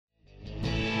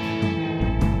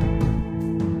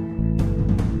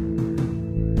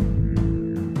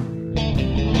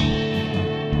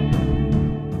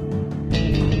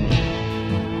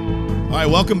right,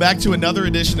 welcome back to another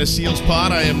edition of Seals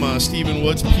Pod. I am Stephen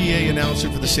Woods, PA announcer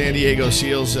for the San Diego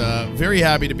Seals. Very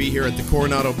happy to be here at the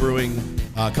Coronado Brewing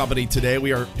Company today.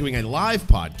 We are doing a live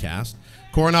podcast.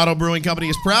 Coronado Brewing Company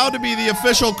is proud to be the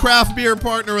official craft beer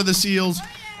partner of the Seals.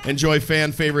 Enjoy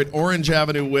fan favorite Orange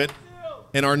Avenue Wit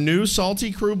and our new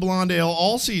Salty Crew Blonde Ale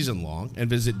all season long,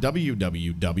 and visit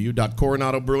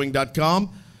www.coronadobrewing.com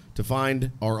to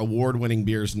find our award-winning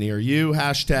beers near you.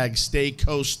 Hashtag Stay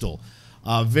Coastal.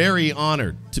 Very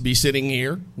honored to be sitting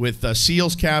here with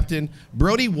Seals captain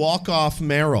Brodie Walkoff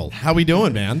Merrill. How we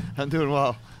doing, man? I'm doing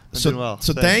well. So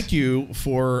thank you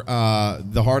for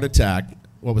the heart attack.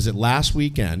 What was it, last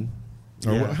weekend?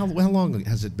 Or Yeah. how long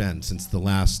has it been since the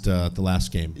last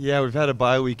game? Yeah, we've had a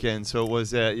bye weekend, so it was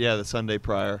the Sunday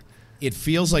prior. It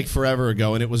feels like forever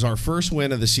ago, and it was our first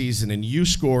win of the season, and you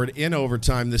scored in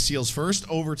overtime, the Seals' first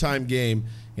overtime game,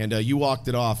 and you walked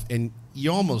it off, and you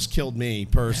almost killed me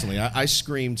personally. I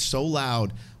screamed so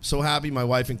loud, so happy my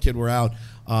wife and kid were out.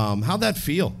 How'd that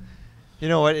feel? You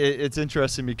know what? It's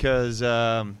interesting because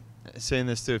saying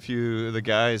this to a few of the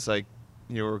guys,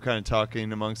 we're kind of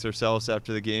talking amongst ourselves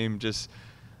after the game, just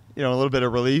a little bit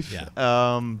of relief. Yeah.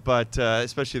 But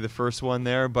especially the first one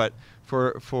there. But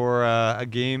for a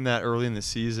game that early in the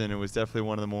season, it was definitely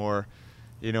one of the more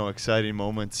exciting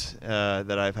moments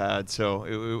that I've had.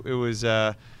 So it was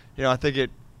I think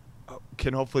it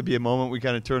can hopefully be a moment we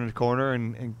kind of turn the corner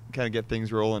and kind of get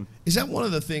things rolling. Is that one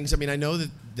of the things? I mean, I know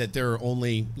that there are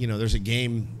only there's a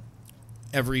game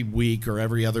every week or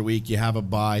every other week. You have a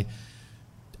bye.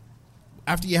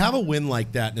 After you have a win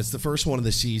like that, and it's the first one of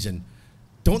the season,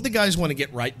 don't the guys want to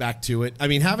get right back to it? I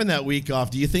mean, having that week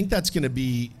off, do you think that's going to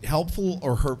be helpful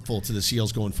or hurtful to the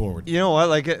Seals going forward? You know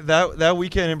what, that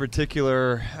weekend in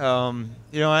particular, and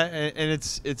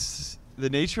it's the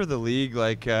nature of the league.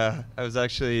 I was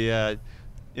actually, when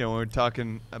we were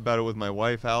talking about it with my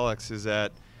wife, Alex, is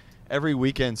that every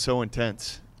weekend's so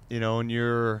intense, and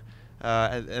you're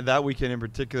and that weekend in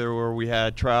particular where we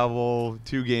had travel,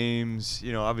 2 games,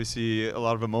 obviously a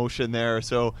lot of emotion there.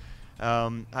 So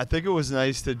I think it was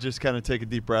nice to just kind of take a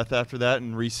deep breath after that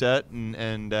and reset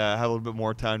and have a little bit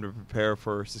more time to prepare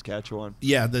for Saskatchewan.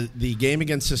 Yeah, the game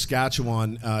against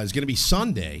Saskatchewan is going to be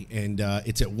Sunday, and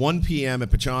it's at 1 p.m. at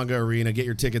Pechanga Arena. Get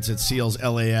your tickets at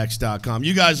sealslax.com.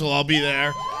 You guys will all be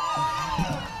there.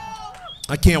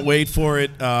 I can't wait for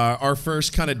it. Our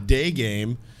first kind of day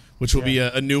game, which will be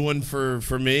a new one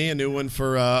for me, a new one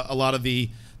for a lot of the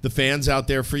fans out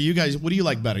there. For you guys, what do you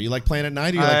like better? You like playing at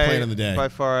night or you like playing in the day? By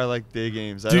far, I like day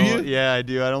games. Do you? Yeah, I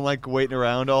do. I don't like waiting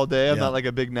around all day. I'm Yeah. not like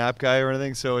a big nap guy or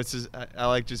anything, so it's just I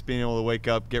like just being able to wake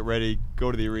up, get ready,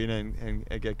 go to the arena,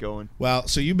 and get going. Well,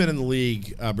 so you've been in the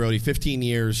league, Brodie, 15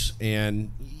 years, and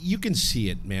you can see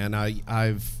it, man.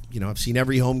 I've seen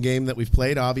every home game that we've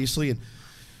played, obviously, and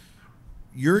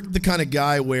you're the kind of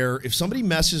guy where if somebody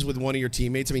messes with one of your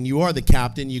teammates, I mean, you are the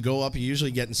captain, you go up, you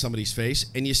usually get in somebody's face,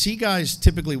 and you see guys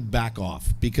typically back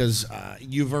off because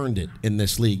you've earned it in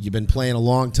this league. You've been playing a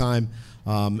long time,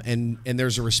 and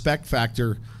there's a respect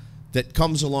factor that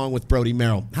comes along with Brodie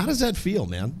Merrill. How does that feel,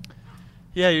 man?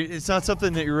 Yeah, it's not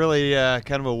something that you're really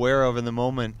kind of aware of in the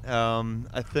moment.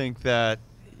 I think that,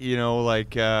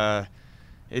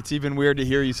 it's even weird to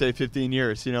hear you say 15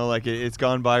 years. It's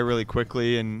gone by really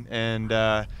quickly, and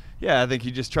I think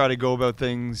you just try to go about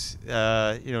things,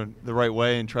 the right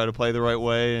way and try to play the right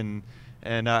way.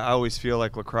 And I always feel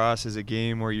like lacrosse is a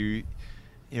game where you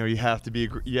have to be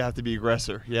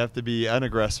aggressor. You have to be an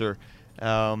aggressor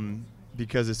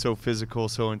because it's so physical,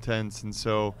 so intense, and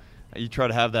so you try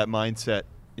to have that mindset,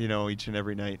 each and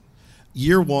every night.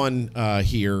 Year one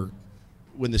here,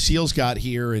 when the Seals got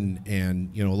here, and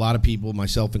a lot of people,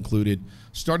 myself included,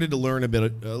 started to learn a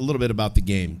little bit about the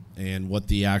game and what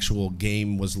the actual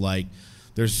game was like.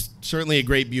 There's certainly a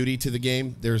great beauty to the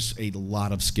game. There's a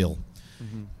lot of skill.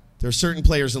 Mm-hmm. There's certain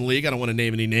players in the league, I don't want to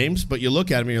name any names, but you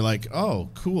look at them and you're like, oh,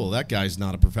 cool, that guy's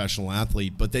not a professional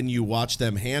athlete. But then you watch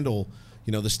them handle,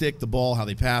 the stick, the ball, how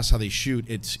they pass, how they shoot.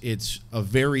 It's a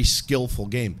very skillful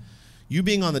game. You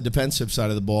being on the defensive side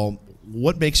of the ball,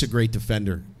 what makes a great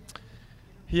defender?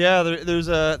 Yeah, there's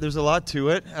a lot to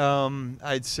it.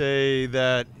 I'd say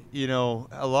that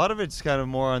a lot of it's kind of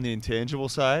more on the intangible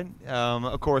side.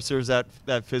 Of course, there's that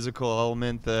physical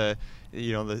element, the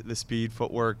speed,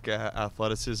 footwork,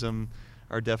 athleticism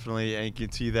are definitely, and you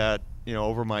can see that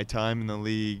over my time in the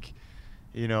league,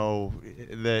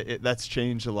 that's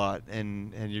changed a lot,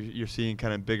 and you're seeing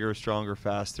kind of bigger, stronger,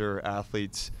 faster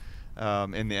athletes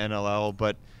in the NLL,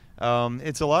 but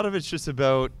it's a lot of it's just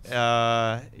about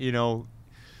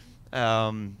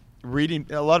reading.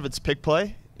 A lot of it's pick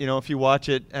play. If you watch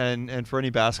it, and for any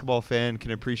basketball fan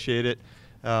can appreciate it,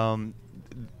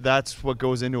 that's what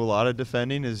goes into a lot of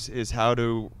defending is how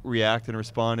to react and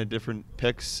respond to different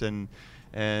picks and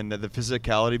the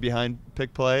physicality behind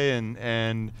pick play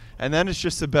and then it's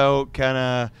just about kind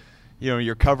of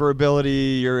your cover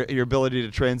ability, your ability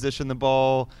to transition the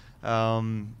ball. How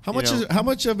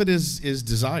much of it is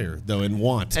desire though and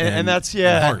want and that's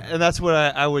heart? And that's what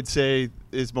I would say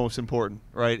is most important,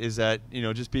 right? Is that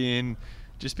just being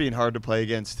hard to play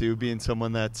against too, being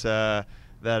someone that's that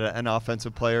an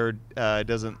offensive player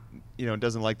doesn't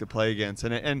like to play against.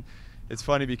 And it's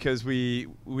funny because we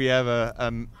have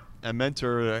a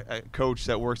mentor, a coach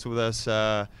that works with us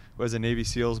who has a Navy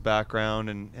SEALs background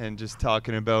and just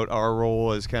talking about our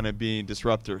role as kind of being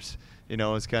disruptors,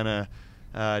 as kind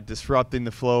of disrupting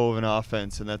the flow of an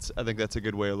offense, and I think that's a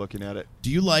good way of looking at it. Do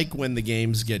you like when the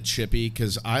games get chippy?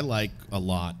 Because I like a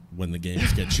lot when the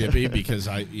games get chippy because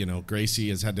Gracie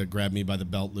has had to grab me by the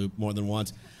belt loop more than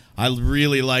once. I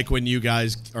really like when you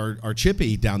guys are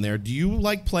chippy down there. Do you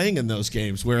like playing in those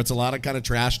games where it's a lot of kind of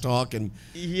trash talk and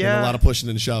a lot of pushing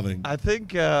and shoving? I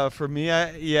think for me,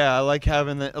 I like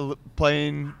having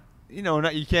playing.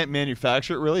 You can't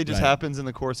manufacture it really. It just happens in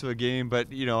the course of a game. But,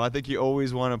 I think you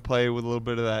always want to play with a little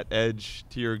bit of that edge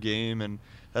to your game. And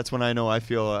that's when I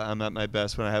feel I'm at my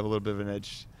best, when I have a little bit of an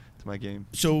edge to my game.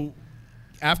 So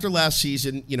after last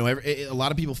season, a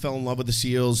lot of people fell in love with the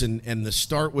Seals and the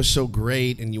start was so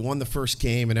great and you won the first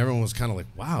game and everyone was kind of like,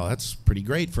 wow, that's pretty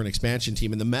great for an expansion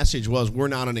team. And the message was, we're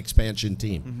not an expansion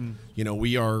team.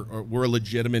 Mm-hmm. We're a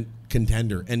legitimate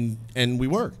contender. And we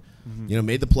were. Mm-hmm.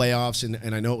 Made the playoffs,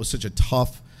 and I know it was such a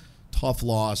tough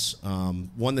loss,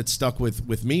 one that stuck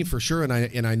with me for sure, and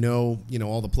I know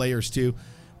all the players too.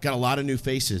 Got a lot of new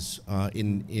faces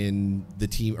in the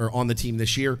team or on the team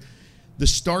this year. The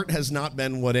start has not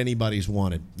been what anybody's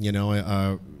wanted.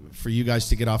 For you guys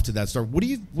to get off to that start, what do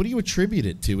you attribute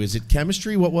it to? Is it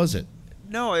chemistry? What was it?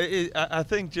 No, I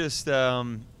think just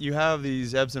you have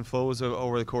these ebbs and flows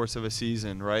over the course of a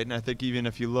season, right? And I think even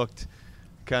if you looked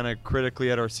kind of critically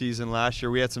at our season last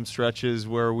year, we had some stretches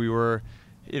where we were,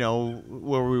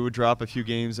 where we would drop a few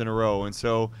games in a row. And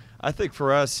so I think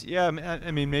for us,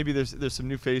 maybe there's some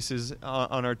new faces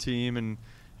on our team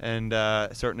and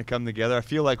starting to come together. I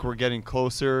feel like we're getting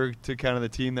closer to kind of the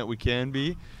team that we can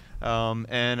be.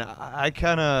 And I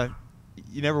kind of,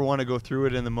 you never want to go through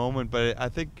it in the moment, but I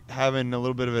think having a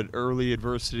little bit of an early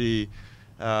adversity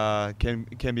can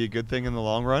be a good thing in the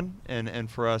long run. And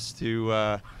for us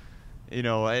to,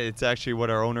 it's actually what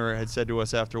our owner had said to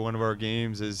us after one of our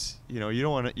games is, you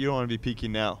don't want to be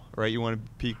peaking now, right? You want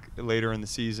to peak later in the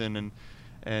season,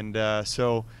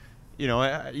 so,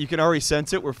 you can already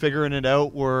sense it. We're figuring it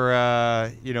out.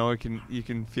 We're, you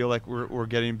can feel like we're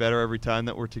getting better every time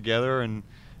that we're together,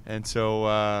 and so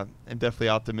I'm definitely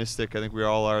optimistic. I think we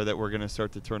all are that we're going to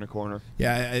start to turn a corner.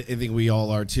 Yeah, I think we all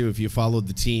are too. If you followed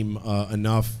the team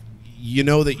enough,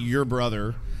 that your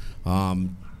brother.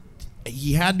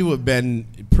 He had to have been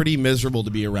pretty miserable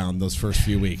to be around those first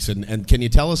few weeks. And can you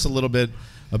tell us a little bit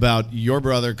about your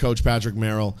brother, Coach Patrick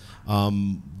Merrill?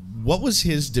 What was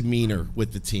his demeanor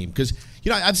with the team? Because,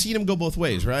 I've seen him go both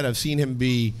ways, right? I've seen him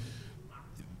be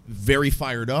very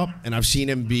fired up, and I've seen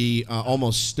him be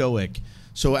almost stoic.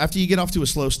 So after you get off to a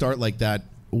slow start like that,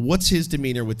 what's his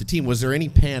demeanor with the team? Was there any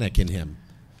panic in him?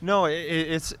 No,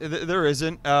 there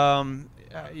isn't.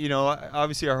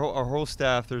 Obviously our whole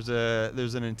staff, there's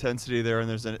an intensity there, and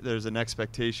there's an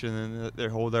expectation, and they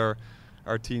hold our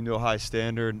team to a high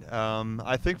standard.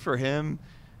 I think for him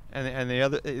and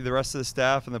the rest of the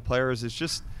staff and the players, it's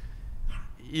just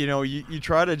you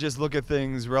try to just look at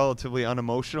things relatively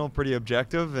unemotional, pretty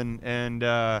objective, and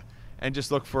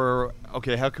just look for,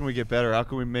 okay, how can we get better? How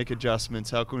can we make adjustments?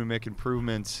 How can we make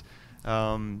improvements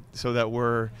so that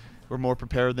we're more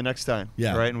prepared the next time,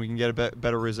 right? And we can get a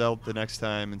better result the next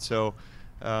time. And so,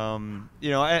 and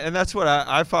that's what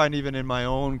I find even in my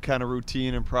own kind of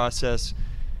routine and process.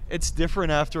 It's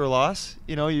different after a loss.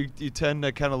 You tend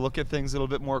to kind of look at things a little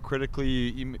bit more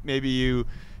critically. Maybe you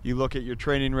look at your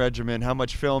training regimen, how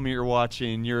much film you're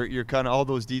watching, your kind of all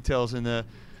those details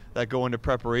that go into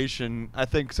preparation. I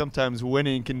think sometimes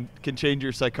winning can change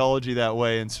your psychology that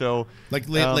way, and so like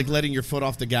letting your foot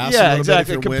off the gas. A little bit if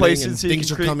you're complacency, winning and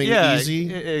things are coming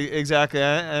easy. Exactly,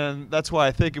 and that's why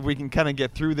I think if we can kind of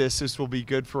get through this will be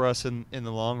good for us in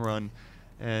the long run,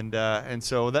 and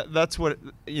so that's what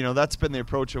that's been the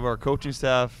approach of our coaching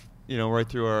staff, right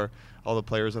through all the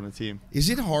players on the team. Is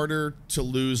it harder to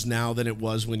lose now than it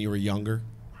was when you were younger?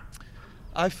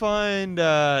 I find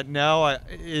now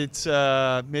it's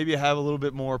maybe I have a little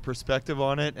bit more perspective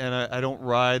on it, and I don't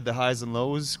ride the highs and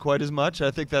lows quite as much.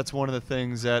 I think that's one of the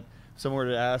things that if someone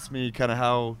were to ask me kind of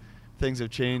how things have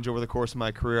changed over the course of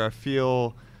my career, I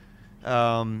feel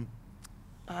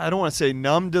I don't want to say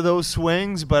numb to those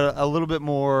swings, but a little bit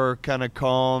more kind of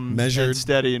calm, measured, and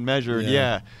steady, and measured.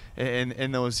 Yeah,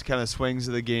 in those kind of swings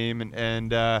of the game,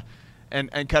 and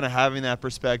kind of having that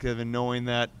perspective and knowing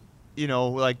that,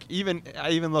 like I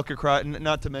even look across,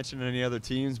 not to mention any other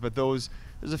teams, but there's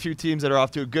a few teams that are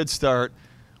off to a good start,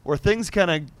 where things kind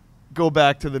of go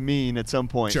back to the mean at some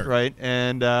point, sure. Right?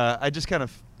 And I just kind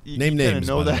of name names.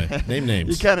 Know that. Name names.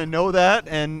 You kind of know that,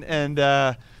 and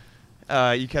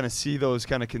you kind of see those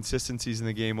kind of consistencies in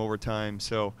the game over time.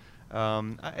 So,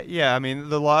 I mean,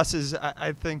 the losses,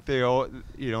 I think they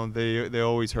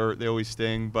always hurt, they always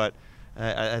sting. But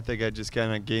I think I just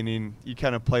kind of you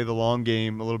kind of play the long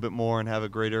game a little bit more and have a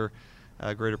greater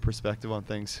perspective on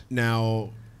things.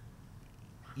 Now,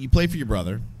 you play for your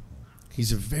brother.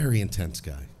 He's a very intense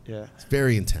guy. Yeah, it's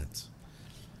very intense.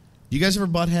 Do you guys ever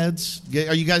butt heads?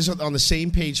 Are you guys on the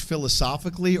same page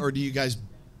philosophically, or do you guys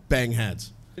bang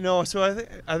heads? No, so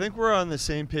I think we're on the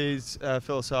same page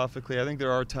philosophically. I think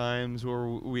there are times where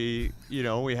we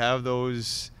have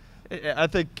those. I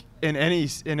think in any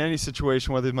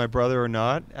situation, whether it's my brother or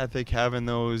not, I think having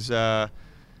those, a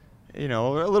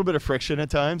little bit of friction at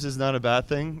times is not a bad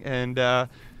thing. And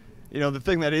the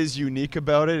thing that is unique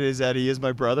about it is that he is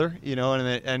my brother. And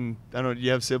I don't know. Do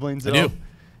you have siblings at all?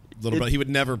 He would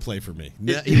never play for me.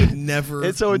 He would never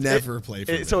play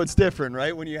for me. So it's different,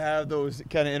 right? When you have those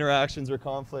kind of interactions or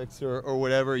conflicts or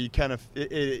whatever, you kind of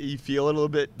you feel it a little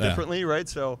bit differently, right?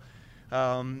 So,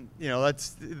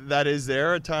 that is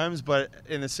there at times, but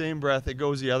in the same breath, it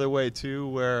goes the other way too,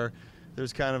 where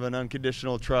there's kind of an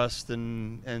unconditional trust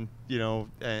and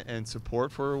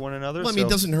support for one another. Well, I mean, it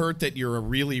doesn't hurt that you're a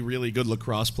really, really good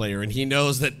lacrosse player, and he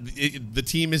knows that the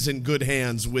team is in good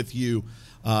hands with you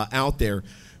out there.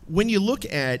 When you look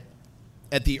at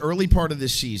the early part of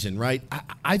this season, right,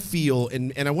 I feel,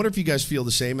 and I wonder if you guys feel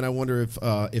the same, and I wonder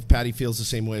if Patty feels the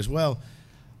same way as well.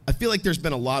 I feel like there's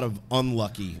been a lot of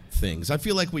unlucky things. I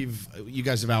feel like you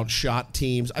guys have outshot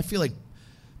teams. I feel like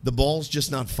the ball's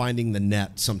just not finding the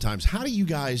net sometimes. How do you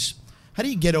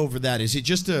get over that? Is it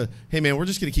just hey man, we're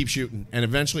just going to keep shooting, and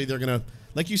eventually they're going to,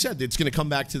 like you said, it's going to come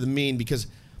back to the mean? Because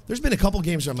there's been a couple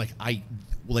games where I'm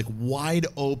like wide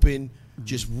open,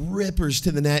 just rippers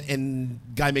to the net, and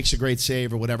guy makes a great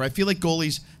save or whatever. I feel like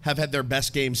goalies have had their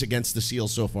best games against the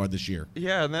Seals so far this year.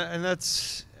 Yeah, and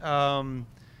that's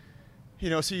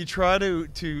so you try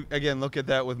to again look at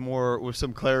that with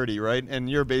some clarity, right? And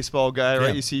you're a baseball guy, right?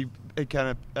 Yeah. You see it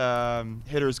kind of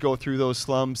hitters go through those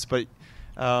slumps, but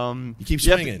you keep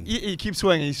swinging. You keep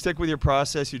swinging. You stick with your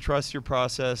process. You trust your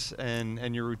process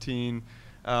and your routine.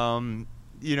 And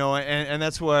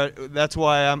that's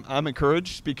why I'm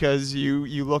encouraged, because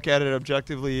you look at it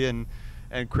objectively and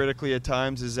critically at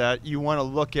times, is that you want to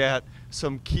look at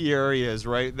some key areas,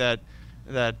 right, that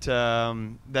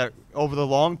over the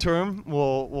long term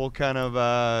will kind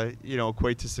of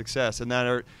equate to success, and that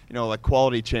are like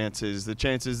quality chances,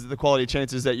 the quality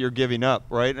chances that you're giving up,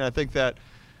 right? And I think that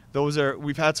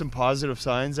we've had some positive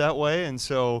signs that way, and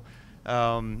so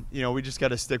we just got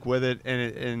to stick with it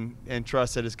and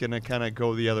trust that it's going to kind of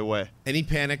go the other way. Any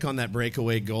panic on that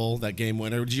breakaway goal, that game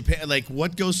winner? Did you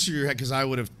what goes through your head? Because I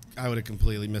would have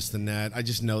completely missed the net. I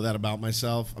just know that about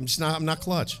myself. I'm not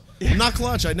clutch. I'm not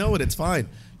clutch. I know it. It's fine.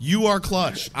 You are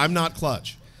clutch. I'm not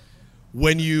clutch.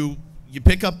 When you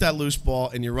pick up that loose ball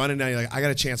and you're running down, you're like, I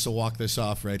got a chance to walk this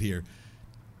off right here.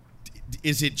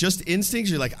 Is it just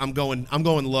instincts? You're like, I'm going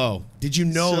low. Did you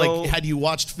know, had you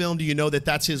watched film, do you know that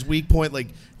that's his weak point? Like,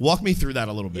 walk me through that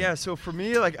a little bit. Yeah, so for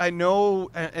me, I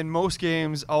know in most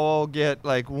games I'll get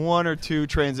one or two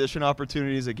transition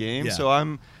opportunities a game. Yeah. So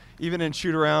I'm, even in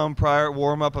shoot around prior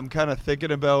warm up, I'm kind of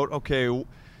thinking about, okay,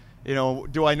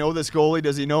 do I know this goalie?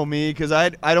 Does he know me? Because I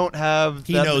don't have.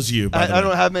 He knows you. I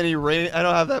don't have many range. I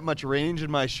don't have that much range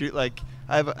in my shoot. I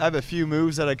have a few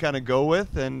moves that I kind of go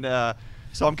with, and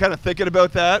so I'm kind of thinking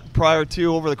about that prior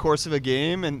to over the course of a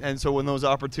game, and so when those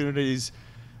opportunities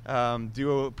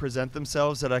do present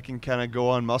themselves, that I can kind of go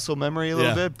on muscle memory a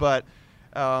little bit, but.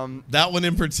 That one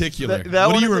in particular.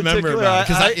 What do you remember about it?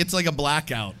 Because it's like a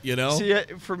blackout, See,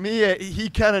 for me, he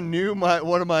kind of knew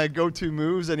one of my go-to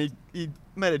moves, and he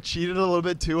might have cheated a little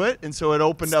bit to it, and so it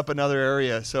opened up another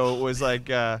area. So it was like,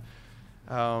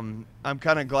 I'm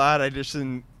kind of glad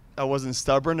I wasn't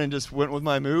stubborn and just went with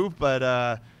my move,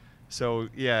 but so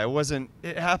yeah,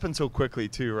 it happened so quickly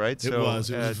too, right? It was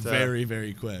very,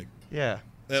 very quick. Yeah.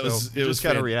 It was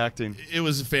kind of reacting. It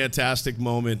was a fantastic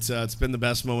moment. It's been the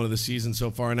best moment of the season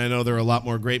so far, and I know there are a lot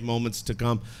more great moments to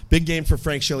come. Big game for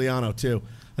Frank Scigliano, too.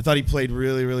 I thought he played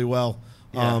really, really well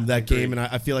that game, and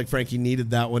I feel like Frankie needed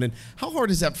that one. And how hard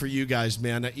is that for you guys,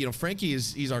 man? Frankie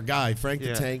he's our guy, Frank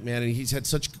the Tank, man, and he's had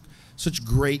such such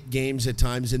great games at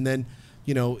times, and then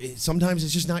sometimes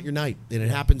it's just not your night, and it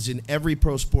happens in every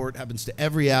pro sport, happens to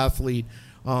every athlete.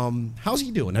 How's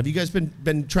he doing? Have you guys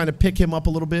been trying to pick him up a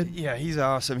little bit? Yeah, he's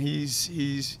awesome.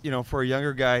 He's for a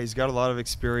younger guy, he's got a lot of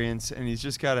experience, and he's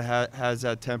just got has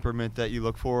that temperament that you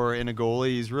look for in a goalie.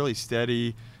 He's really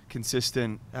steady,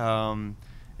 consistent.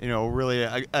 Really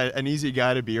an easy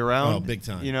guy to be around. Oh, big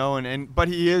time. But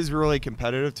he is really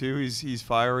competitive too. He's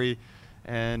fiery,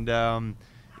 and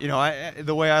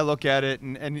the way I look at it,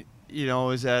 and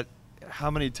is that how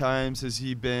many times has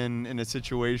he been in a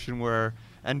situation where,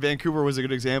 and Vancouver was a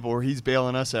good example, where he's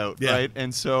bailing us out, right?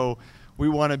 And so we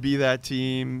want to be that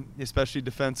team, especially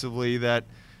defensively, that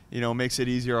makes it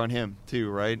easier on him too,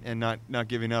 right? And not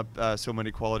giving up so many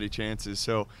quality chances.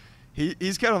 So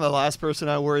he's kind of the last person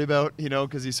I worry about,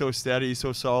 because he's so steady, he's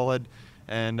so solid,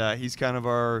 and he's kind of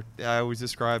I always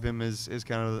describe him as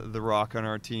kind of the rock on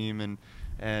our team,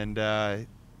 and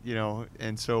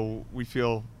so we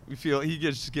feel he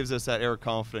just gives us that air of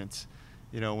confidence,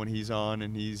 when he's on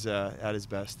and he's at his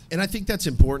best. And I think that's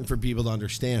important for people to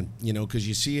understand, because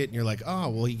you see it and you're like, oh,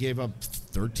 well, he gave up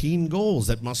 13 goals.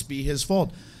 That must be his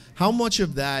fault. How much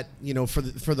of that,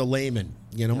 for the layman,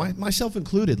 myself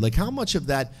included, like how much of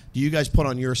that do you guys put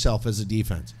on yourself as a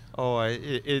defense? Oh,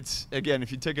 it's again,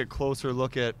 if you take a closer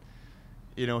look at,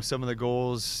 some of the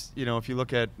goals, if you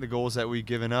look at the goals that we've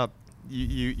given up,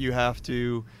 you have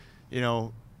to,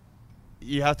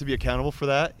 you have to be accountable for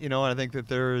that, and I think that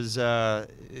there's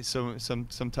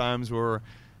some times where,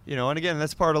 and again,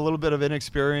 that's part of a little bit of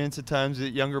inexperience at times, that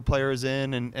younger players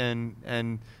in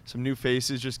and some new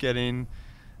faces just getting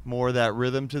more of that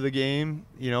rhythm to the game,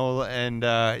 and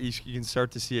you can start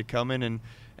to see it coming,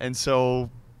 and so,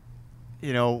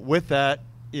 with that,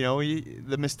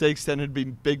 the mistakes tend to be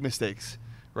big mistakes,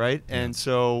 right? Yeah. And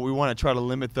so we want to try to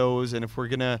limit those, and if we're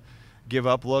gonna give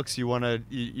up looks, you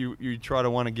try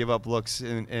to give up looks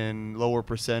in lower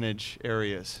percentage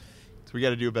areas. So we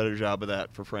got to do a better job of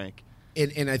that for Frank.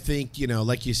 And I think,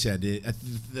 like you said,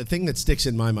 the thing that sticks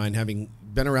in my mind, having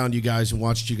been around you guys and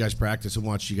watched you guys practice and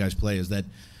watched you guys play, is that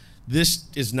this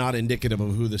is not indicative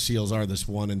of who the Seals are, this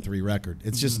 1-3 record.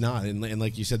 It's just not. And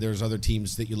like you said, there's other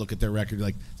teams that you look at their record, you're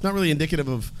like, it's not really indicative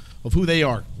of who they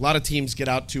are. A lot of teams get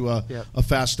out to a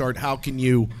fast start. How can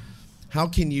you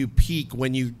peak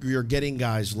when you're getting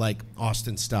guys like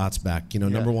Austin Stotts back,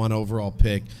 number 1 overall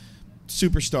pick,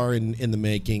 superstar in the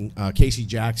making, Casey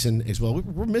Jackson as well.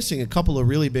 We're missing a couple of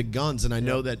really big guns, and I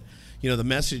know that, the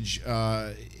message,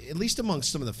 at least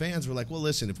amongst some of the fans, were like, well,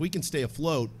 listen, if we can stay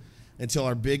afloat until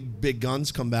our big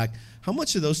guns come back, how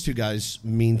much do those two guys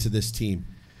mean to this team?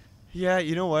 Yeah,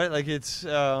 you know what? Like it's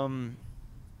you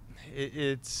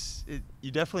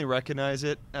definitely recognize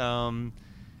it. You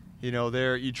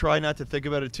try not to think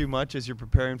about it too much as you're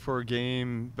preparing for a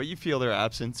game, but you feel their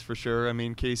absence for sure. I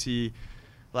mean, Casey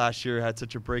last year had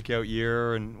such a breakout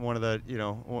year, and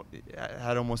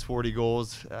had almost 40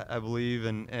 goals, I believe,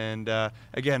 and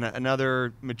again,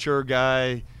 another mature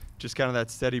guy, just kind of that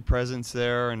steady presence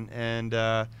there, and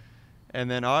then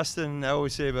Austin. I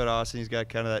always say about Austin, he's got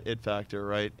kind of that it factor,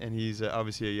 right? And he's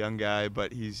obviously a young guy,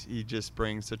 but he just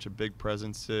brings such a big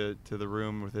presence to the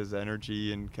room with his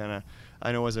energy, and kind of,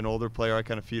 I know as an older player, I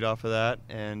kind of feed off of that,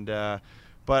 and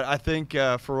but I think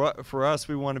for us,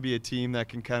 we want to be a team that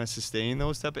can kind of sustain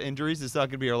those type of injuries. It's not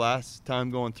going to be our last time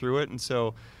going through it, and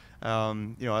so.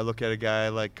 I look at a guy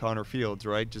like Connor Fields,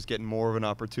 right? Just getting more of an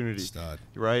opportunity, Stud.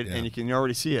 right? Yeah. And you can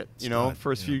already see it,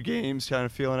 first few games kind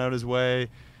of feeling out his way.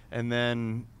 And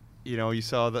then, you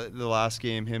saw the last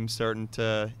game, him starting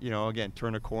to, again,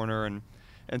 turn a corner.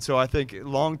 And so I think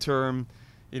long term,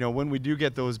 when we do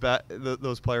get those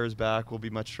players back, we'll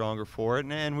be much stronger for it.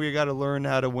 And we got to learn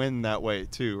how to win that way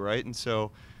too, right? And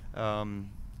so,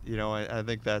 I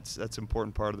think that's an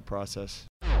important part of the process.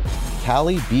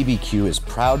 Cali BBQ is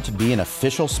proud to be an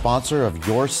official sponsor of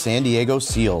your San Diego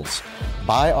Seals.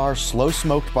 Buy our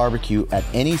slow-smoked barbecue at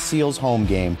any Seals home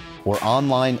game or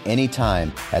online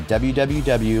anytime at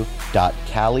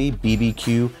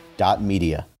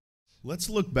www.calibbq.media. Let's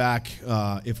look back,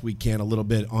 if we can, a little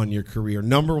bit on your career.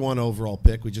 Number 1 overall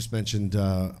pick. We just mentioned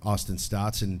Austin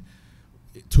Stotts. And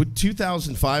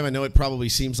 2005, I know it probably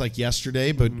seems like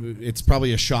yesterday, but it's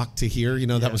probably a shock to hear.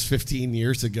 That was 15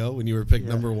 years ago when you were picked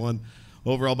number 1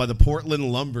 overall by the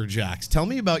Portland Lumberjacks. Tell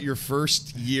me about your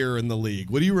first year in the league.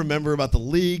 What do you remember about the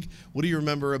league? What do you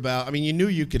remember about – I mean, you knew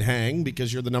you could hang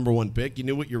because you're the number 1 pick. You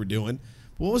knew what you were doing.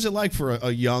 What was it like for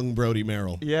a young Brody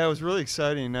Merrill? Yeah, it was really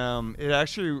exciting. It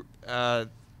actually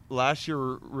last year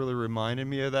really reminded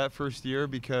me of that first year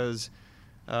because –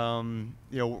 when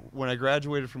I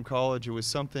graduated from college, it was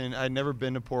something I'd never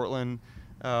been to Portland.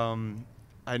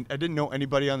 I didn't know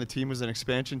anybody on the team. It was an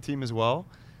expansion team as well.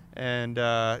 And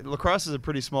lacrosse is a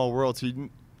pretty small world, so you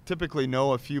typically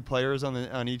know a few players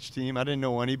on each team. I didn't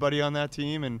know anybody on that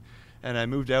team, and I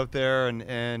moved out there,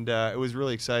 and it was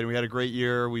really exciting. We had a great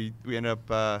year. We ended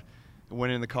up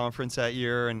winning the conference that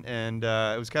year, and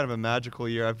it was kind of a magical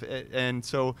year. And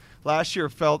so last year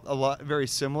felt very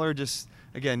similar. Just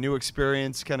again, new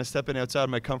experience, kind of stepping outside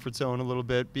my comfort zone a little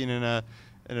bit, being in an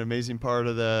amazing part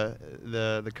of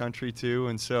the country too,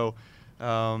 and so.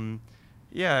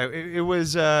 Yeah, it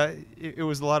was a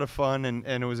lot of fun,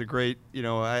 and it was a great,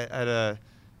 we're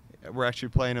actually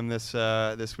playing him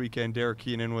this weekend. Derek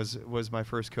Keenan was my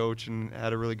first coach, and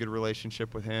had a really good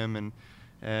relationship with him,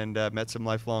 and met some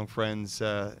lifelong friends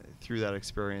through that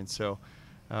experience. So,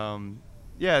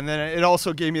 yeah, and then it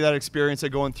also gave me that experience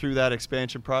of going through that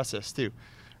expansion process too,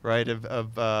 right?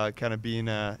 Of kind of being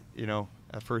a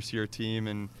first year team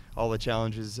and all the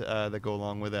challenges that go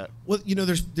along with that. Well,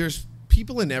 there's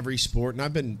people in every sport, and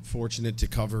I've been fortunate to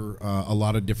cover a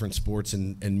lot of different sports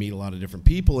and meet a lot of different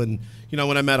people. And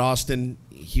when I met Austin,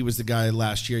 he was the guy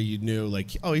last year you knew,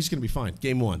 like, oh, he's going to be fine.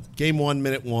 Game one,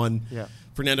 minute one. Yeah.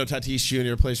 Fernando Tatis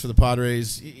Jr. plays for the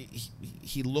Padres.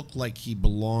 He looked like he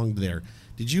belonged there.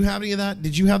 Did you have any of that?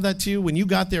 Did you have that too? When you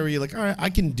got there, were you like, all right, I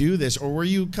can do this, or were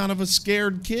you kind of a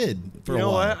scared kid for a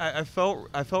while?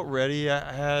 I felt ready.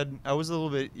 I was a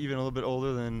little bit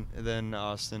older than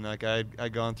Austin. Like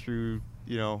I'd gone through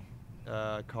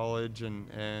college,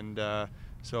 and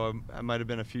so I might have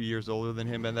been a few years older than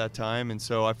him at that time, and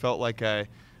so I felt like I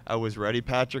was ready.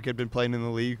 Patrick had been playing in the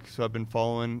league, so I've been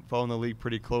following the league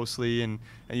pretty closely, and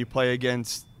you play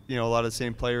against a lot of the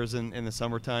same players in the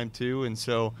summertime too, and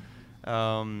so.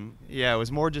 It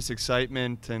was more just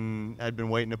excitement, and I'd been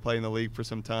waiting to play in the league for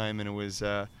some time, and it was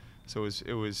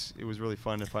really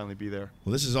fun to finally be there.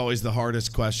 Well, this is always the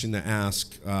hardest question to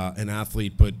ask an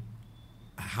athlete, but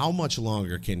how much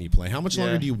longer can you play? How much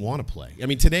longer do you want to play? I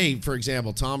mean, today, for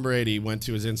example, Tom Brady went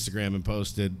to his Instagram and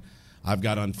posted, "I've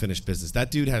got unfinished business."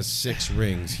 That dude has 6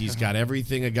 rings. He's got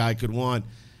everything a guy could want,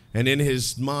 and in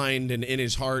his mind and in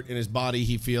his heart and his body,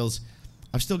 he feels,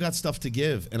 I've still got stuff to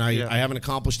give, and I haven't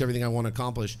accomplished everything I want to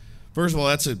accomplish. First of all,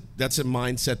 that's a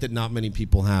mindset that not many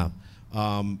people have.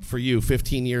 For you,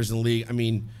 15 years in the league, I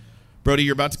mean, Brody,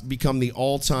 you're about to become the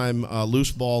all-time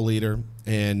loose ball leader,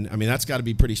 and I mean that's got to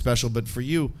be pretty special. But for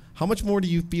you, how much more do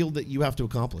you feel that you have to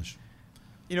accomplish?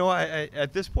 I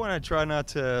at this point I try not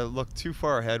to look too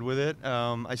far ahead with it.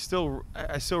 I still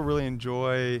really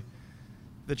enjoy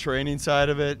the training side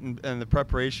of it and the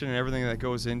preparation and everything that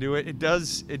goes into it. It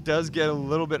does get a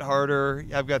little bit harder.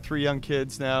 I've got 3 young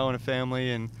kids now and a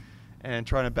family, and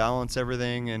trying to balance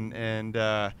everything, and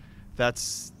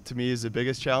that's to me is the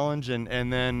biggest challenge.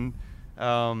 And then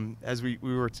as we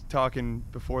were talking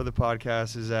before the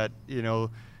podcast, is that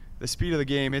the speed of the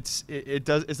game, it's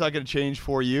not going to change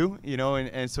for you,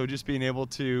 and so just being able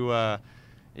to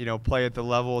play at the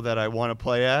level that I want to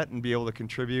play at and be able to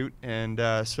contribute,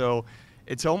 and so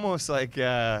it's almost like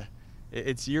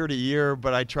it's year to year,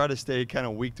 but I try to stay kind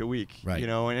of week to week, right.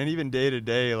 And even day to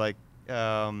day, like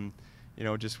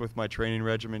just with my training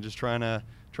regimen, just trying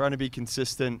to be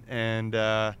consistent and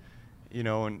and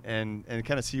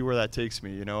kind of see where that takes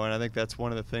me, and I think that's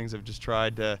one of the things I've just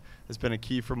tried to. Has been a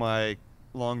key for my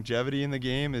longevity in the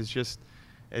game is just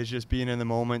being in the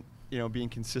moment, being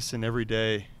consistent every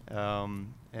day,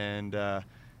 and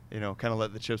kind of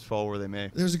let the chips fall where they may.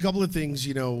 There's a couple of things,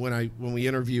 when we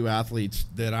interview athletes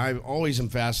that I always am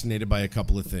fascinated by a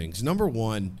couple of things. Number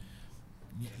one,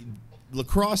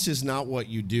 lacrosse is not what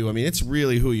you do. I mean, it's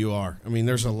really who you are. I mean,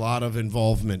 there's a lot of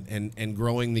involvement and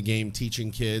growing the game,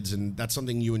 teaching kids, and that's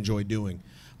something you enjoy doing.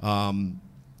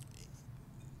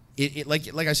 Like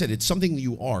I said, it's something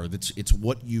you are. It's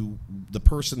what the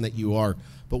person that you are.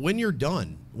 But when you're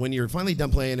done, when you're finally done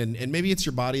playing, and maybe it's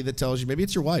your body that tells you, maybe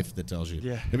it's your wife that tells you,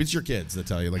 maybe it's your kids that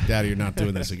tell you, like, Daddy, you're not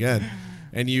doing this again,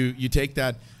 and you take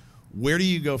that. Where do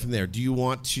you go from there? Do you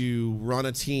want to run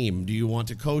a team? Do you want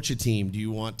to coach a team? Do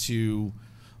you want to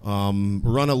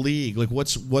run a league? Like,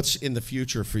 what's in the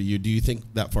future for you? Do you think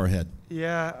that far ahead?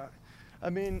 Yeah. I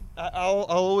mean, I'll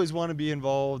always want to be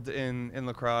involved in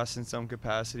lacrosse in some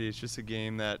capacity. It's just a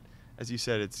game that, as you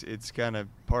said, it's kind of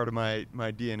part of my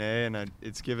DNA, and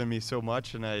it's given me so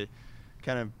much, and I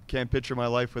kind of can't picture my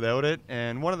life without it.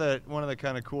 And one of the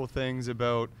kind of cool things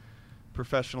about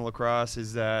professional lacrosse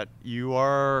is that you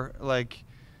are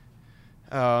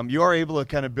able to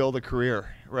kind of build a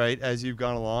career, right, as you've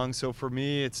gone along. So for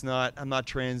me, I'm not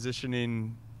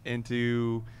transitioning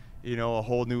into a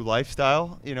whole new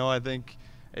lifestyle. I think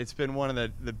it's been one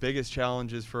of the biggest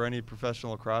challenges for any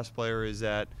professional lacrosse player is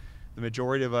that the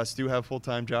majority of us do have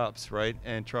full-time jobs, right?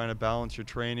 And trying to balance your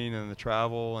training and the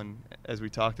travel, and as we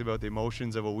talked about, the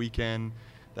emotions of a weekend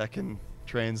that can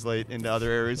translate into other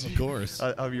areas Of course.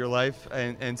 of your life.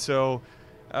 And so,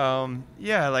 you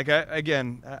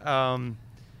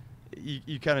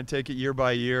kind of take it year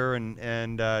by year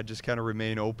and just kind of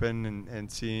remain open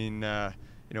and seeing,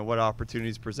 what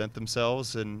opportunities present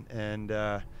themselves. And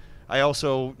I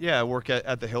also, work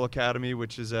at the Hill Academy,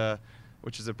 which is a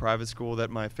private school that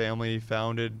my family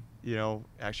founded,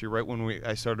 actually right when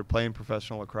I started playing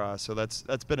professional lacrosse. So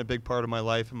that's been a big part of my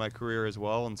life and my career as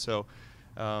well. And so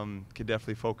could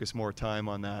definitely focus more time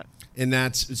on that. And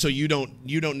that's so you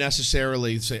don't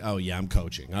necessarily say, oh yeah, I'm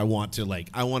coaching. I want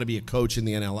to be a coach in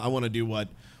the NL. I want to do what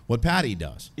Patty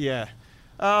does. Yeah.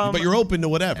 But you're open to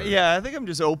whatever. Yeah, I think I'm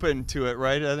just open to it,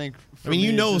 right? I think.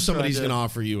 Somebody's going to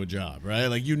offer you a job, right?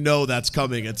 Like that's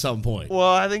coming at some point.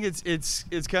 Well, I think it's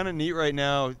kind of neat right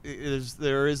now.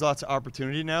 There is lots of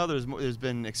opportunity now. There's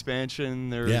been expansion.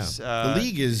 The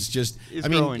league is just.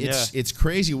 Growing, it's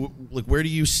crazy. Like, where do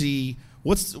you see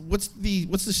what's the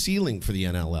ceiling for the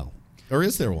NLL, or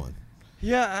is there one?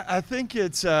 Yeah, I think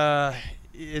it's kind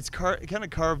of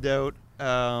carved out.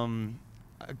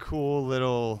 A cool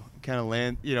little kind of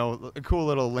land, a cool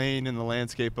little lane in the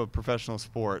landscape of professional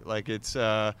sport. Like it's,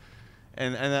 and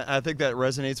I think that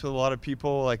resonates with a lot of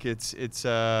people. Like it's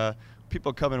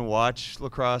people come and watch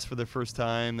lacrosse for the first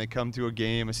time. They come to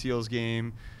a Seals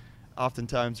game.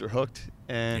 Oftentimes they're hooked,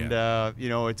 and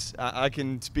it's. I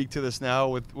can speak to this now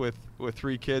with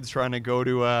 3 kids trying to go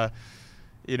to a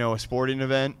sporting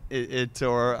event.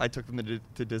 Or I took them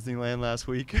to Disneyland last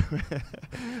week.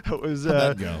 It was.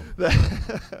 How'd that go?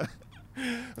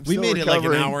 We made it like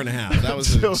an hour and a half. That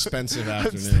was an expensive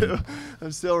afternoon.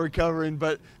 I'm still recovering,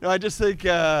 but no, I just think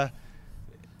to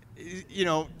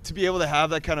be able to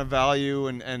have that kind of value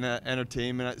and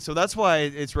entertainment. So that's why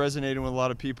it's resonating with a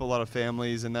lot of people, a lot of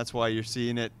families, and that's why you're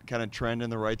seeing it kind of trend in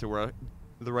the right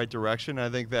direction. I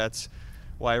think that's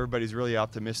why everybody's really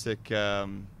optimistic.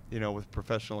 With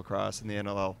professional lacrosse in the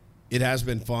NLL. It has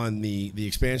been fun. The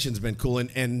expansion's been cool,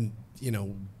 and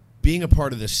being a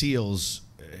part of the Seals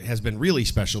has been really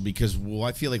special because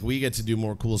I feel like we get to do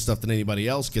more cool stuff than anybody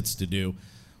else gets to do.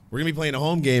 We're gonna be playing a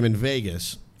home game in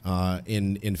Vegas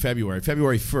in February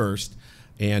 1st,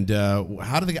 and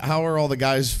how are all the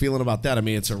guys feeling about that? I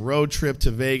mean, it's a road trip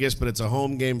to Vegas, but it's a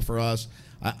home game for us.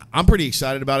 I'm pretty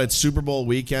excited about it. It's Super Bowl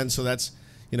weekend, so that's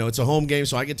it's a home game,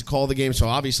 so I get to call the game. So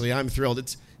obviously, I'm thrilled.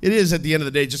 It is at the end of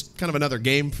the day just kind of another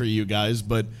game for you guys.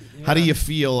 But how do you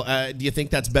feel? Do you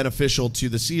think that's beneficial to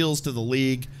the Seals, to the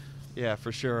league? Yeah,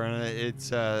 for sure. And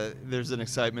it's there's an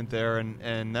excitement there,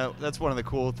 and that's one of the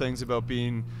cool things about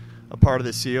being a part of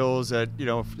the Seals. That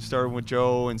starting with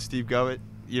Joe and Steve Govett,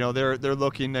 they're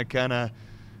looking to kind of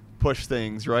push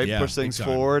things, right? Yeah, push things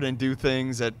forward and do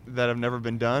things that have never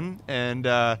been done, and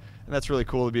that's really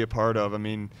cool to be a part of. I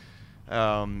mean.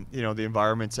 The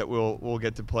environments that we'll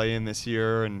get to play in this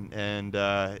year, and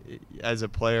as a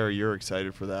player, you're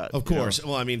excited for that. Of course.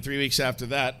 Well, I mean, 3 weeks after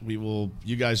that,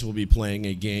 you guys will be playing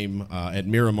a game at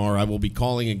Miramar. I will be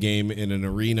calling a game in an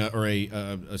arena or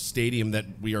a stadium that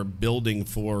we are building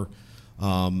for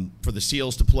the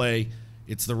Seals to play.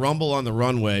 It's the Rumble on the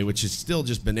Runway, which is still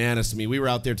just bananas to me. We were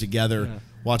out there together. Yeah.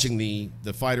 Watching the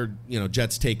fighter,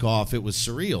 jets take off. It was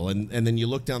surreal. And then you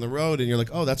look down the road and you're like,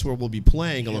 oh, that's where we'll be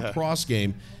playing a lacrosse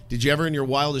game. Did you ever in your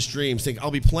wildest dreams think I'll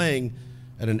be playing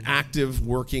at an active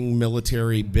working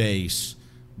military base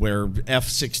where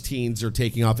F-16s are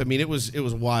taking off? I mean, it was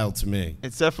wild to me.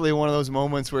 It's definitely one of those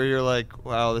moments where you're like,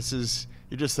 wow, you're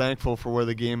just thankful for where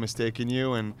the game has taken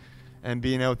you, and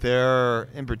being out there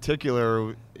in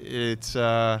particular, it's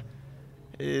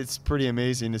pretty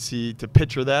amazing to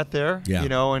picture that there,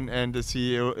 and to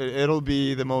see it'll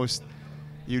be the most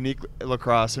unique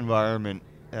lacrosse environment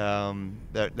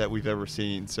that we've ever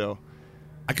seen. So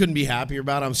I couldn't be happier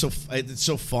about it. It's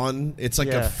so fun. It's like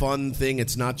a fun thing.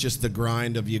 It's not just the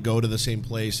grind of you go to the same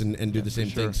place and do the same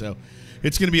thing. So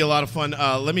it's going to be a lot of fun.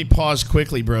 Let me pause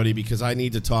quickly, Brody, because I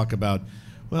need to talk about,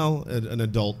 an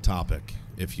adult topic,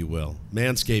 if you will.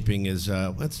 Manscaping is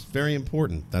that's very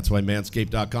important. That's why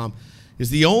Manscaped.com is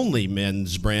the only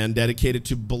men's brand dedicated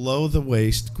to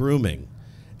below-the-waist grooming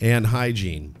and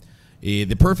hygiene.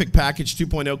 The Perfect Package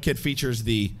 2.0 kit features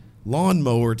the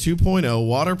Lawnmower 2.0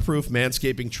 waterproof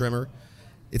manscaping trimmer.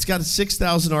 It's got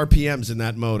 6,000 RPMs in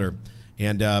that motor.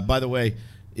 And by the way,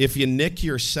 if you nick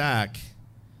your sack,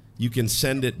 you can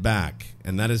send it back,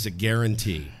 and that is a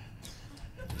guarantee.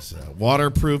 It's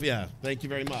waterproof. Yeah, thank you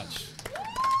very much.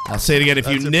 I'll say it again. If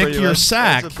you nick your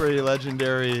sack, that's a pretty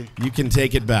legendary you can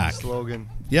take it back. Slogan.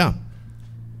 Yeah.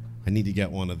 I need to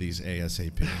get one of these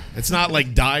ASAP. It's not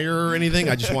like dire or anything.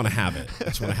 I just want to have it. I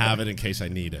just want to have it in case I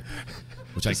need it,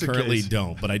 which Just I in currently case.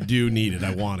 don't, but I do need it.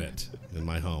 I want it in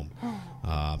my home.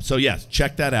 So, yes,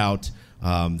 check that out.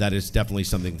 That is definitely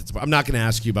something that's – I'm not going to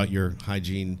ask you about your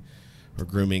hygiene or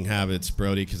grooming habits,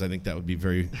 Brody, because I think that would be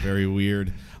very, very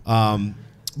weird.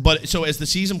 But so as the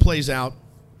season plays out,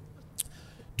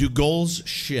 do goals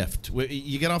shift?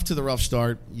 You get off to the rough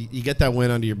start. You get that win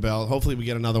under your belt. Hopefully we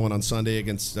get another one on Sunday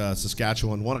against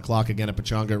Saskatchewan, 1 o'clock again at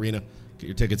Pechanga Arena. Get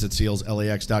your tickets at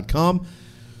sealslax.com.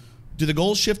 Do the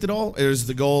goals shift at all? Or is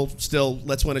the goal still,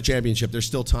 let's win a championship? There's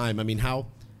still time. I mean,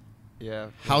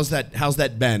 how's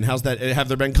that been? Have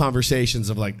there been conversations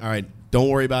of like, all right, don't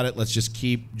worry about it. Let's just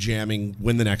keep jamming,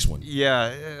 win the next one?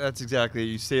 Yeah, that's exactly it.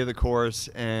 You stay the course,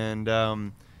 and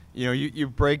you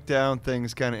break down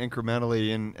things kind of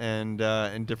incrementally and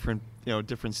in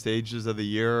different stages of the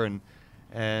year,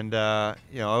 and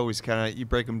always kind of you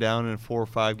break them down in 4 or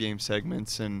 5 game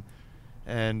segments, and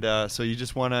so you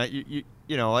just want to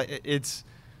it's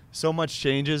so much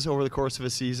changes over the course of a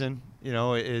season.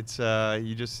 It's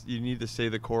you need to stay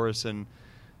the course, and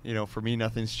for me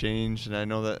nothing's changed, and I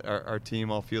know that our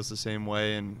team all feels the same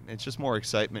way, and it's just more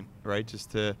excitement, right?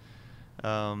 Just to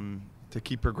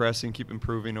keep progressing, keep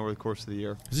improving over the course of the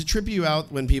year. Does it trip you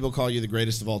out when people call you the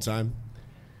greatest of all time?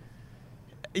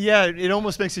 Yeah, it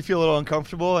almost makes you feel a little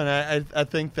uncomfortable, and I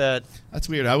think that That's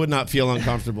weird. I would not feel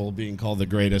uncomfortable being called the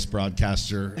greatest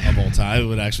broadcaster of all time. I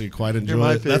would actually quite enjoy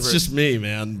my it. That's favorite. just me,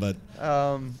 man. But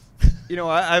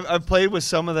I've played with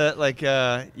some of that, like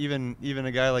even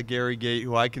a guy like Gary Gait,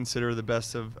 who I consider the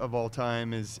best of all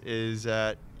time, is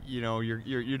that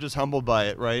you're just humbled by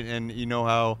it, right? And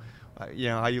how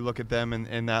you look at them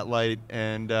in that light,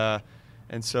 and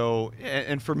so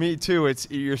for me too, it's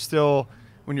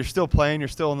when you're still playing, you're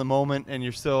still in the moment, and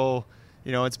you're still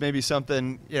it's maybe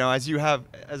something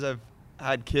as I've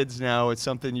had kids now, it's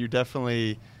something you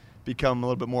definitely become a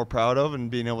little bit more proud of,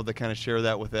 and being able to kind of share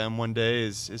that with them one day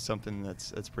is something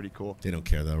that's pretty cool. they don't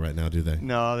care though, right now, do they?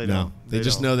 No, they don't. They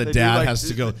just don't. know that They Dad do like- has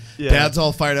to go. Yeah. Dad's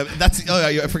all fired up.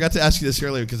 I forgot to ask you this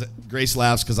earlier because Grace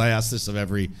laughs because I ask this of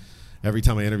every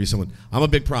time I interview someone. I'm a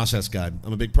big process guy.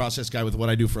 I'm a big process guy with what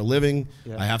I do for a living.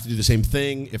 Yeah. I have to do the same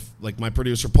thing. If like my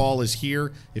producer Paul is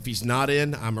here, if he's not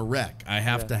in, I'm a wreck. I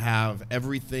have to have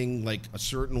everything like a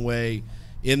certain way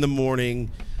in the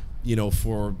morning,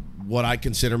 for what I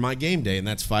consider my game day, and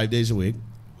that's 5 days a week.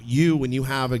 When you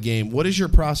have a game, what is your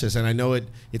process? And I know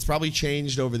it's probably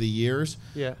changed over the years.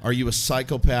 Yeah. Are you a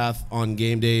psychopath on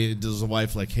game day? Does the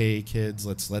wife like, hey, kids,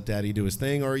 let's let Daddy do his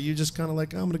thing? Or are you just kind of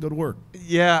like, I'm going to go to work?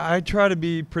 Yeah, I try to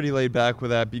be pretty laid back with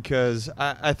that, because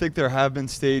I think there have been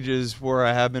stages where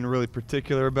I have been really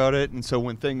particular about it, and so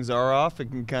when things are off, it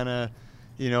can kind of,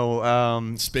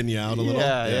 Spin you out a little?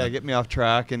 Yeah, get me off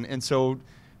track, and so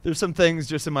there's some things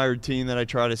just in my routine that I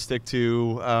try to stick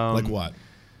to. Like what?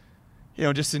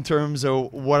 Just in terms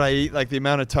of what I eat, like the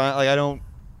amount of time, like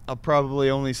I'll probably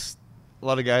only, a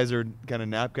lot of guys are kind of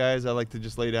nap guys. I like to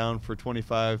just lay down for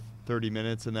 25, 30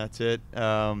 minutes, and that's it.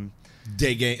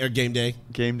 Day game or game day?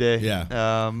 Game day.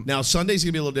 Yeah. Now, Sunday's going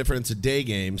to be a little different. It's a day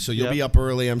game, so you'll Yeah. be up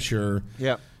early, I'm sure.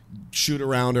 Yeah. Shoot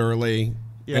around early.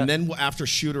 Yeah. And then after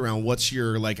shoot around, what's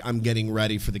your, like, I'm getting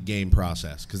ready for the game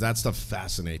process? Because that stuff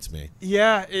fascinates me.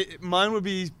 Yeah, mine would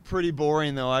be pretty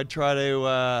boring though. I try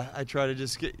to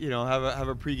just get have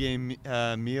a pregame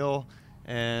meal,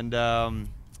 and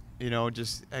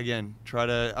just again try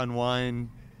to unwind,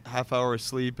 half hour of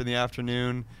sleep in the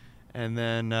afternoon, and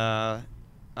then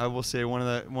I will say one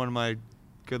of my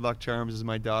good luck charms is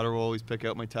my daughter will always pick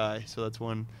out my tie, so that's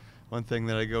one thing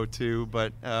that I go to.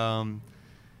 But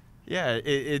yeah,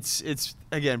 it's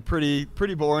again pretty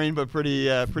boring, but pretty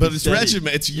But it's steady.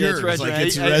 regimented. It's Yeah, yours. Like,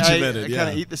 it's I regimented. kind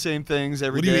of Yeah. eat the same things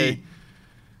every What do you day. eat?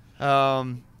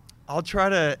 I'll try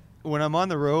to, when I'm on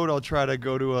the road, I'll try to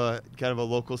go to a kind of a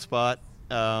local spot.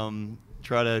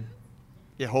 Try to,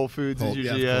 Whole Foods is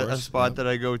usually of a course. spot Yeah. that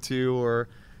I go to, or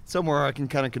somewhere I can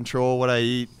kind of control what I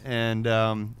eat, and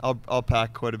I'll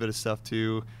pack quite a bit of stuff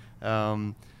too.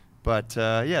 But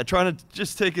trying to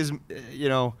just take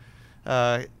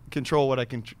control what I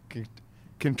can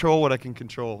control what I can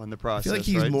control in the I process. feel like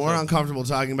he's right? more So- uncomfortable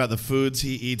talking about the foods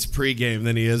he eats pregame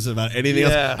than he is about anything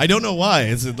Yeah. else. I don't know why.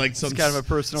 Is it like some kind of a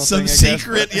personal some thing, I guess.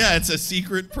 secret? Yeah, it's a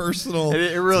secret personal.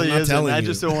 It really I'm not is. telling I you.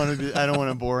 just don't want to. I don't want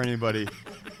to bore anybody.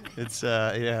 It's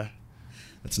yeah.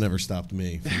 That's never stopped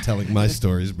me from telling my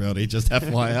stories, Brody. Just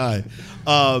FYI.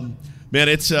 Man,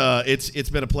 it's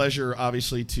been a pleasure,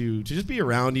 obviously, to just be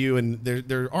around you, and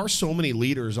there are so many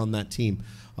leaders on that team.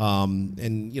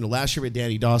 And last year we had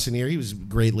Danny Dawson here. He was a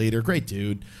great leader, great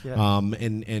dude. Yeah.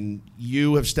 And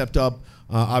you have stepped up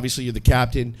Obviously, you're the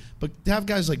captain, but to have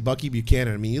guys like Bucky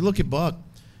Buchanan. I mean, you look at Buck,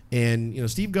 and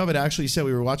Steve Govett actually said,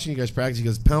 we were watching you guys practice. He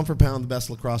goes, pound for pound, the best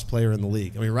lacrosse player in the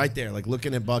league. I mean, right there, like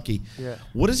looking at Bucky. Yeah.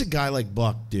 What does a guy like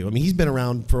Buck do? I mean, he's been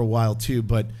around for a while too,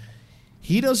 but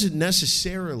he doesn't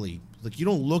necessarily. Like, you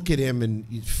don't look at him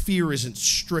and fear isn't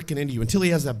stricken into you until he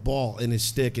has that ball in his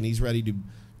stick and he's ready to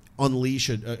unleash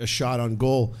a shot on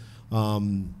goal.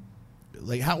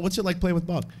 What's it like playing with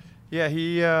Buck? Yeah,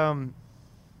 he, you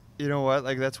know what?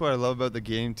 Like, that's what I love about the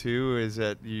game too, is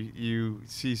that you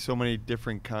see so many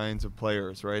different kinds of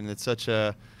players, right? And it's such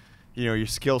a, your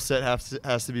skill set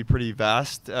has to be pretty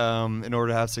vast in order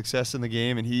to have success in the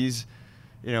game. And he's,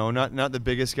 not the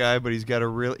biggest guy, but he's got a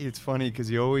real. It's funny because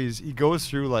he goes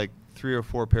through like 3 or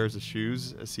 4 pairs of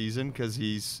shoes a season because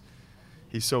he's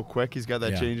so quick. He's got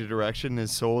that change of direction.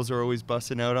 His soles are always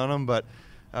busting out on him. But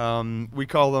we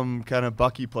call them kind of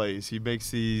Bucky plays. He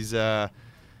makes these, a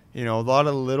lot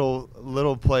of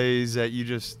little plays that you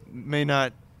just may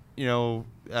not,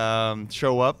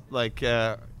 show up like,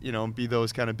 be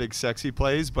those kind of big sexy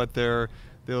plays. But they're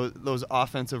those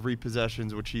offensive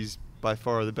repossessions, which he's by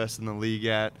far the best in the league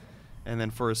at. And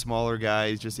then for a smaller guy,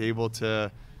 he's just able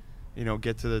to,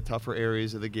 get to the tougher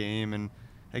areas of the game. And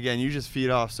again, you just feed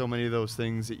off so many of those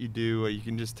things that you do. You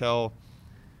can just tell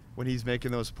when he's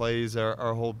making those plays,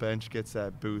 our whole bench gets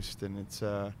that boost, and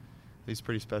he's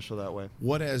pretty special that way.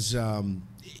 What has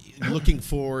looking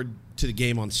forward to the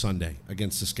game on Sunday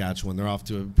against Saskatchewan? They're off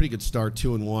to a pretty good start,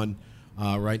 2-1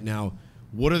 right now.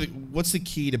 What's the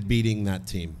key to beating that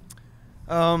team?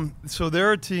 So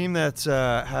they're a team that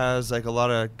has like a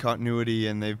lot of continuity,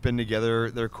 and they've been together.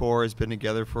 Their core has been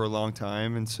together for a long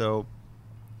time, and so,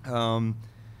 they're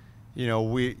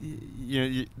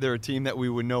a team that we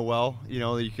would know well.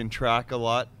 You can track a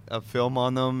lot of film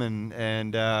on them,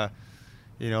 and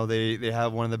they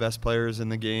have one of the best players in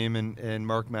the game, and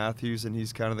Mark Matthews, and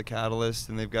he's kind of the catalyst,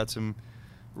 and they've got some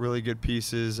really good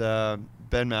pieces.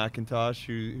 Ben McIntosh,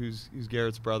 who's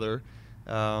Garrett's brother,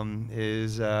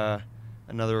 is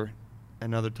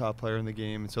another top player in the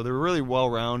game. And so they're really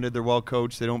well-rounded. They're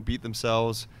well-coached. They don't beat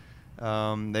themselves.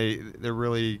 They're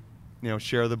really,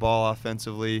 share the ball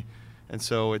offensively. And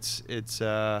so it's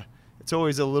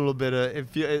always a little bit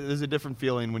of there's a different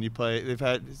feeling when you play. They've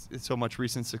had so much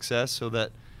recent success, so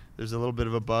that there's a little bit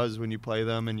of a buzz when you play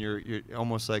them, and you're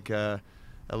almost like a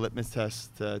litmus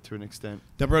test to an extent.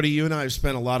 Now, Brody, you and I have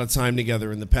spent a lot of time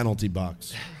together in the penalty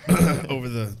box over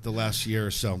the last year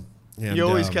or so. And, you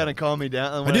always kind of calm me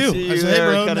down. I do. I see you say,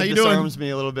 there, hey, bro, kind how of you disarms doing?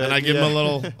 me a little bit. And I give him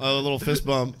a little fist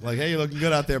bump, like, hey, you're looking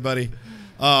good out there, buddy.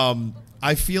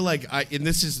 I feel like and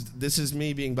this is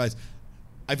me being biased.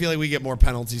 I feel like we get more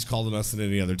penalties called on us than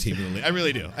any other team in the league. I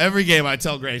really do. Every game I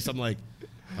tell Grace, I'm like,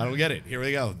 I don't get it. Here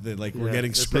we go. We're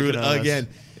getting screwed again.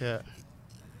 Yeah.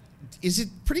 Is it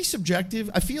pretty subjective?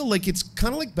 I feel like it's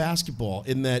kind of like basketball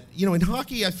in that, in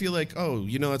hockey, I feel like,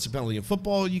 it's a penalty. In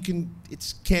football, it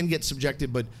can get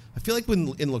subjective, but I feel like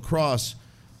in lacrosse,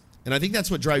 and I think that's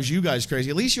what drives you guys crazy.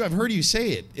 At least I've heard you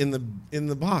say it in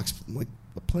the box, like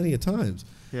plenty of times.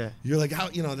 Yeah. You're like, how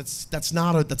that's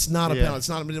not a penalty. It's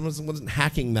not. It wasn't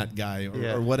hacking that guy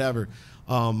or whatever.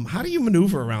 How do you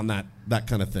maneuver around that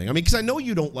kind of thing? I mean, because I know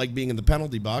you don't like being in the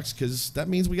penalty box because that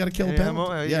means we got to kill a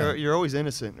penalty. You're always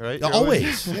innocent, right? You're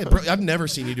always. Bro, I've never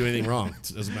seen you do anything wrong,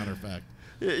 as a matter of fact.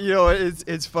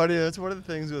 It's funny. That's one of the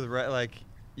things with like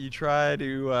you try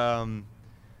to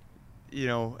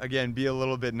again be a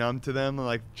little bit numb to them,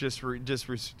 like just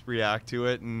react to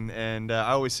it, and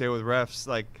I always say with refs,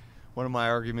 like one of my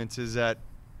arguments is that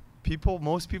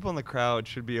most people in the crowd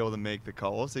should be able to make the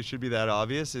calls. They should be that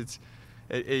obvious.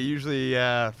 It usually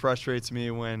frustrates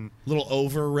me when a little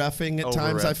over reffing at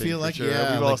times. I feel like sure.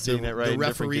 We've all seen it, right? The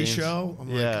referee show.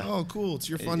 I'm like, oh, cool, it's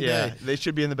your fun day. They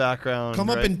should be in the background. Come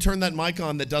up and turn that mic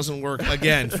on that doesn't work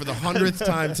again for the 100th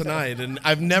time tonight. And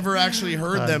I've never actually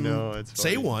heard them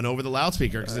say one over the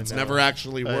loudspeaker because it's never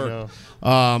actually worked.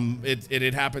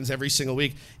 It happens every single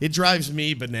week. It drives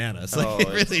me bananas. Like, it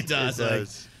really does. It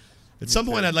does. At some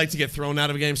point, I'd like to get thrown out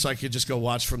of a game so I could just go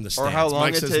watch from the stands. Or how long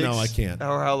Mike it says, takes. no, I can't.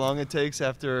 Or how long it takes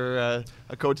after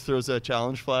a coach throws a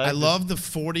challenge flag. I love the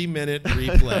 40-minute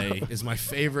replay is my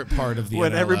favorite part of the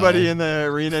when NLL. Everybody in the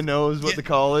arena knows what the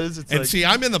call is. It's see,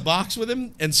 I'm in the box with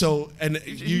him, and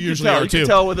you usually are too. You can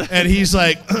tell with and he's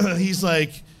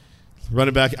like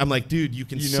running back. I'm like, dude, you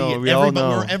can see it. We all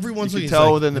know. Everyone's you looking. can tell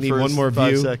like, within the first one more 5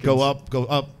 view. seconds. Go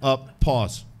up,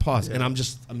 pause. Yeah. And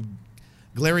I'm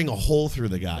glaring a hole through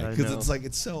the guy because it's like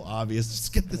it's so obvious.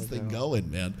 Just get this thing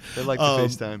going, man. They like the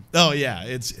FaceTime. Oh yeah,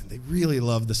 they really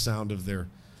love the sound of their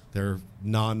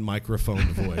non-microphone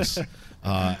voice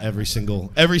every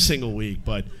single week.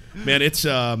 But man, it's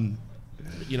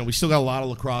we still got a lot of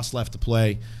lacrosse left to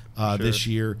play this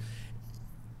year.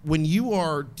 When you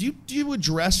are, do you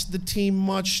address the team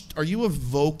much? Are you a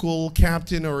vocal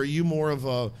captain, or are you more of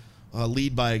a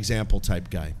lead by example type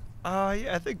guy?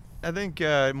 Yeah, I think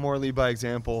more lead by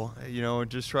example.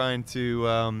 Just trying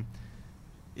to,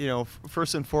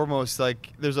 first and foremost, like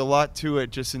there's a lot to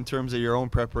it just in terms of your own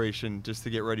preparation, just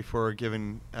to get ready for a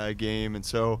given game, and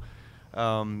so,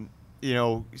 so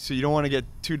you don't want to get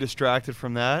too distracted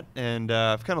from that. And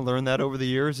I've kind of learned that over the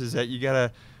years is that you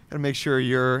gotta make sure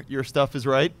your stuff is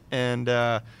right, and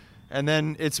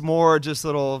then it's more just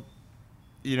little,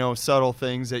 subtle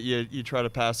things that you try to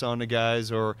pass on to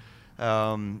guys, or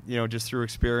just through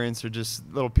experience, or just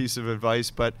little piece of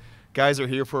advice. But guys are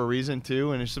here for a reason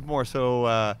too, and it's just more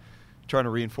so trying to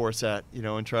reinforce that,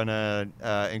 and trying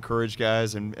to encourage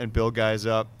guys and build guys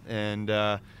up. And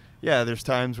there's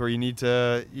times where you need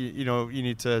to you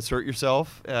need to assert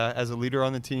yourself as a leader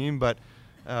on the team, but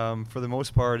for the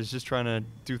most part, it's just trying to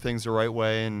do things the right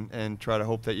way and try to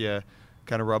hope that you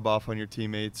kind of rub off on your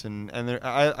teammates. And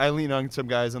I lean on some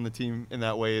guys on the team in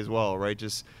that way as well, right?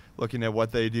 Just looking at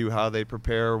what they do, how they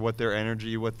prepare, what their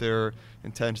energy, what their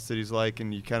intensity's like,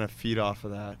 and you kind of feed off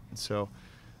of that. And so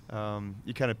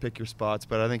you kind of pick your spots,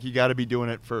 but I think you got to be doing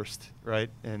it first, right?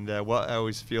 And I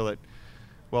always feel that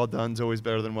well done's always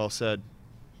better than well said.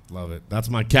 Love it. That's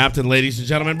my captain, ladies and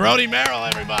gentlemen, Brody Merrill,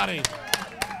 everybody.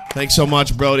 Thanks so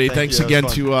much, Brody. Thanks again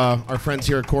to our friends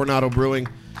here at Coronado Brewing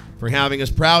for having us.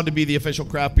 Proud to be the official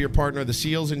craft beer partner of the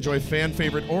Seals. Enjoy fan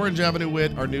favorite Orange Avenue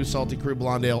Wit, our new Salty Crew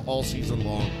Blonde Ale, all season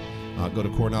long. Go to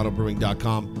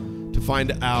coronadobrewing.com to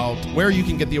find out where you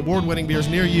can get the award-winning beers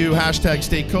near you. Hashtag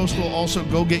Stay Coastal. Also,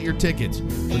 go get your tickets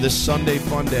for this Sunday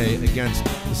fun day against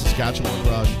the Saskatchewan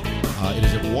Rush. It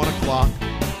is at 1 o'clock.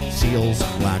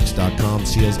 SealsLax.com.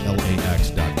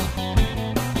 SealsLax.com.